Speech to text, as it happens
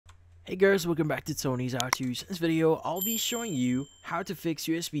Hey guys, welcome back to Tony's How-Tos. In this video, I'll be showing you how to fix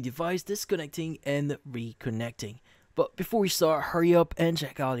USB device disconnecting and reconnecting. But before we start, hurry up and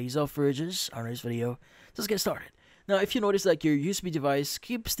check out these offers on this video. Let's get started. Now, if you notice that your USB device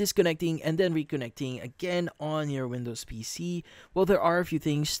keeps disconnecting and then reconnecting again on your Windows PC, well, there are a few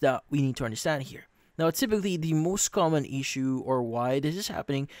things that we need to understand here. Now, typically, the most common issue or why this is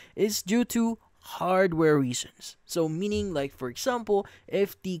happening is due to hardware reasons. So meaning, like, for example,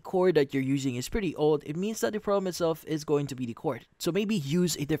 if the cord that you're using is pretty old, it means that the problem itself is going to be the cord. So maybe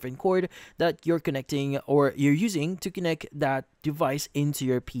use a different cord that you're connecting or you're using to connect that device into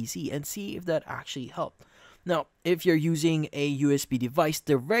your PC and see if that actually helps. Now, if you're using a USB device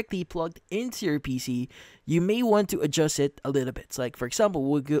directly plugged into your PC, you may want to adjust it a little bit. Like, for example,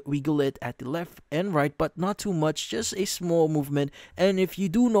 wiggle it at the left and right, but not too much, just a small movement. And if you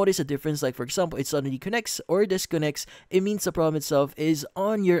do notice a difference, like for example, it suddenly connects or disconnects, it means the problem itself is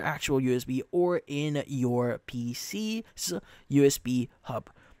on your actual USB or in your PC's USB hub.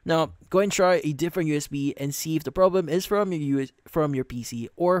 Now, go and try a different USB and see if the problem is from your PC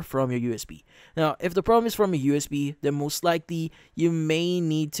or from your USB. Now, if the problem is from a USB, then most likely you may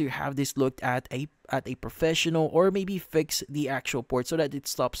need to have this looked at a professional or maybe fix the actual port so that it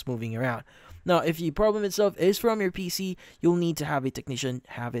stops moving around. Now, if the problem itself is from your PC, you'll need to have a technician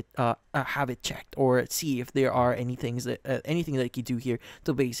have it checked or see if there are anything that you can do here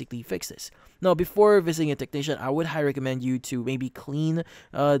to basically fix this. Now, before visiting a technician, I would highly recommend you to maybe clean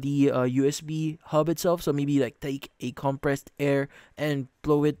the USB hub itself. So maybe like take a compressed air and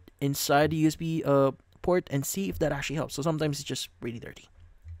blow it inside the USB port and see if that actually helps. So sometimes it's just really dirty.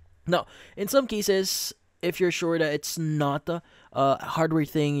 Now, in some cases, if you're sure that it's not a hardware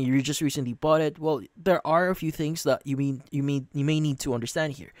thing, you just recently bought it, well, there are a few things that you may need to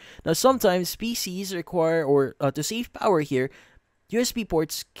understand here. Now, sometimes PCs require or to save power here, USB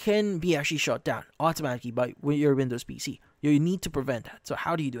ports can be actually shut down automatically by your Windows PC. You need to prevent that. So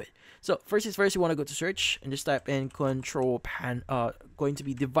how do you do it? So first things first, you want to go to search and just type in going to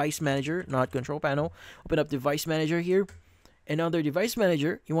be device manager, not control panel. Open up device manager here. And under device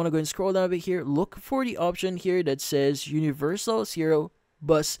manager, you want to go and scroll down a bit here. Look for the option here that says universal serial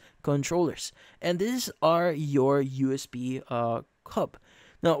bus controllers. And these are your USB hub.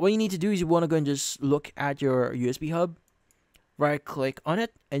 Now, what you need to do is you want to go and just look at your USB hub. Right click on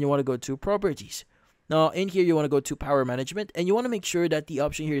it and you want to go to properties. Now in here you want to go to power management and you want to make sure that the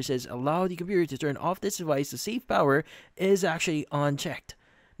option here says allow the computer to turn off this device to save power is actually unchecked.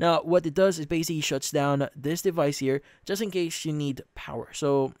 Now what it does is basically shuts down this device here just in case you need power.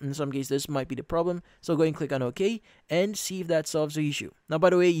 So in some case this might be the problem. So go and click on OK and see if that solves the issue. Now by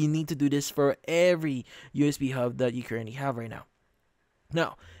the way, you need to do this for every USB hub that you currently have right now.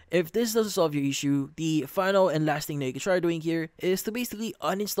 Now, if this doesn't solve your issue, the final and last thing that you can try doing here is to basically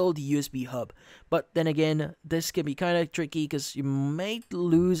uninstall the USB hub. But then again, this can be kind of tricky because you might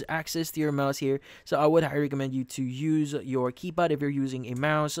lose access to your mouse here. So I would highly recommend you to use your keypad if you're using a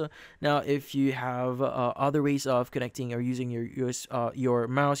mouse. Now, if you have other ways of connecting or using your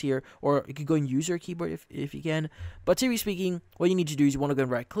mouse here, or you could go and use your keyboard if you can. But seriously speaking, what you need to do is you want to go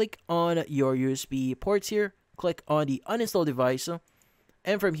and right click on your USB ports here, click on the uninstall device,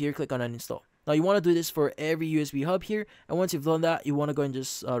 and from here, click on uninstall. Now, you want to do this for every USB hub here. And once you've done that, you want to go and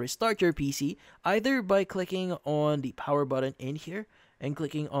just restart your PC, either by clicking on the power button in here and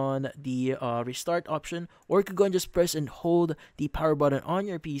clicking on the restart option, or you could go and just press and hold the power button on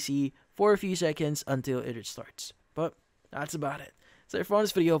your PC for a few seconds until it restarts. But that's about it. So if you found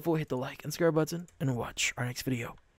this video helpful, hit the like and subscribe button and watch our next video.